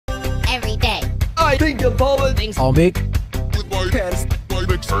think of all the things I'll make with my hands, my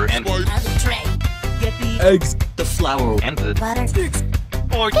mixer, and my tray. get the eggs, the flour, and the Butter. sticks,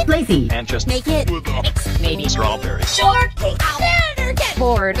 or crazy, and just Make it. with a maybe strawberry. Shortcake. I'll never get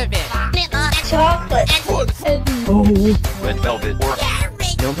bored of it. Vanilla and chocolate and foot. oh, Red velvet or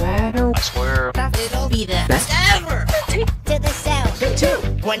cherry. no matter I swear It'll be the Best. best ever. To the south.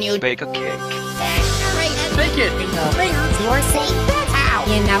 when you bake a cake. Decorate and Make it. bring the layers. You're safe. That's how.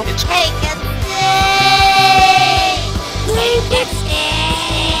 You know. It's Cake and stay. Cake and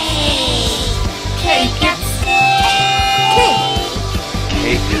stay. Cake and stay.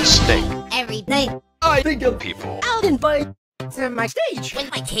 cake is steak. Every day. I think of People Out and bite to my stage. When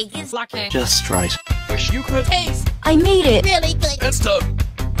my cake is lucky. just right. Wish you could. taste. I made it. Really good. It's tough.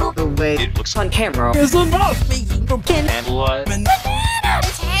 the way It looks on camera Is enough. Making the can. and what?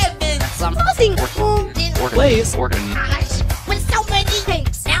 It's heaven. Some frosting. Please. Gosh, with so many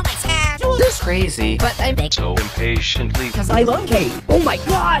cakes. Now my cash. This crazy, but I make So impatiently because I love cake. Oh my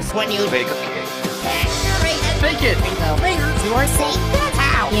gosh! When you bake a cake. decorate and Make it. bring the layers. You're safe. That's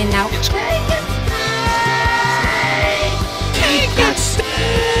how. You know. It's Cake and stay.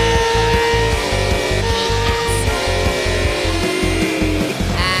 Cake and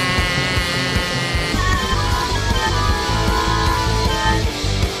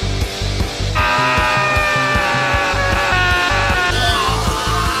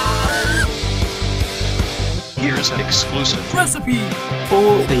Here's an exclusive. recipe.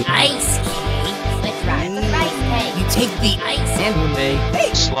 For the Ice cake with rice cake. you take the Ice and you make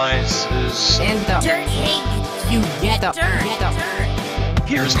Slices. and the dirt cake. you get the Dirt.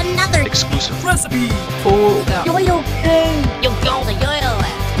 Here's Another exclusive. Recipe. for the yoil cake. You go the yoil.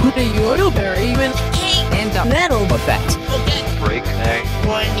 put the yoil berry in Cake. and the metal effect. Okay. Break an egg.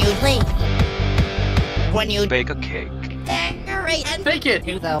 When you blink. When you Bake a cake. decorate and Make it.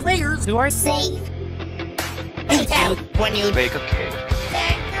 to the players who are safe. And out. When you Bake a cake.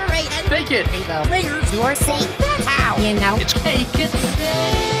 decorate and Make it. to the players who are safe. That's how. You know. It's cake and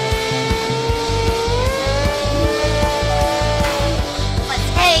Let's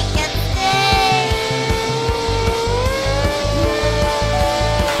take and stay.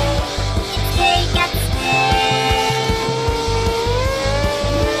 Take and stay.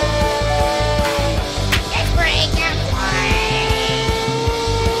 Let's break and play.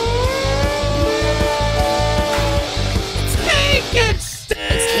 Cake and steak.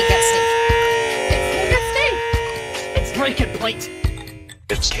 It's cake and steak. It's break and plate.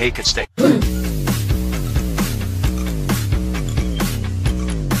 It's cake and steak.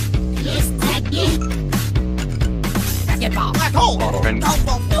 Basketball. Black hole. Friend. Golf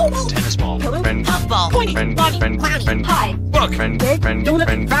ball. Tennis ball. Friend. Puffball. Friend. Friend. Friend. Friend. Pie. Friend. Friend.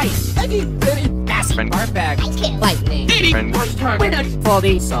 Friend. Rice. Basket. Friend. Art bag. Ice cream. Lightning. Friend. Winner for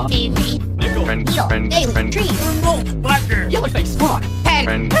the soft. TV. Friend. Needle. Friend. Daily. Friend. Tree. Blacker. Yellow face. Rock. Pen.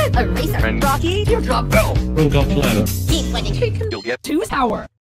 Friend. Eraser. Friend. Rocky. Teardrop. Bell. Keep winning. You'll get Two tower.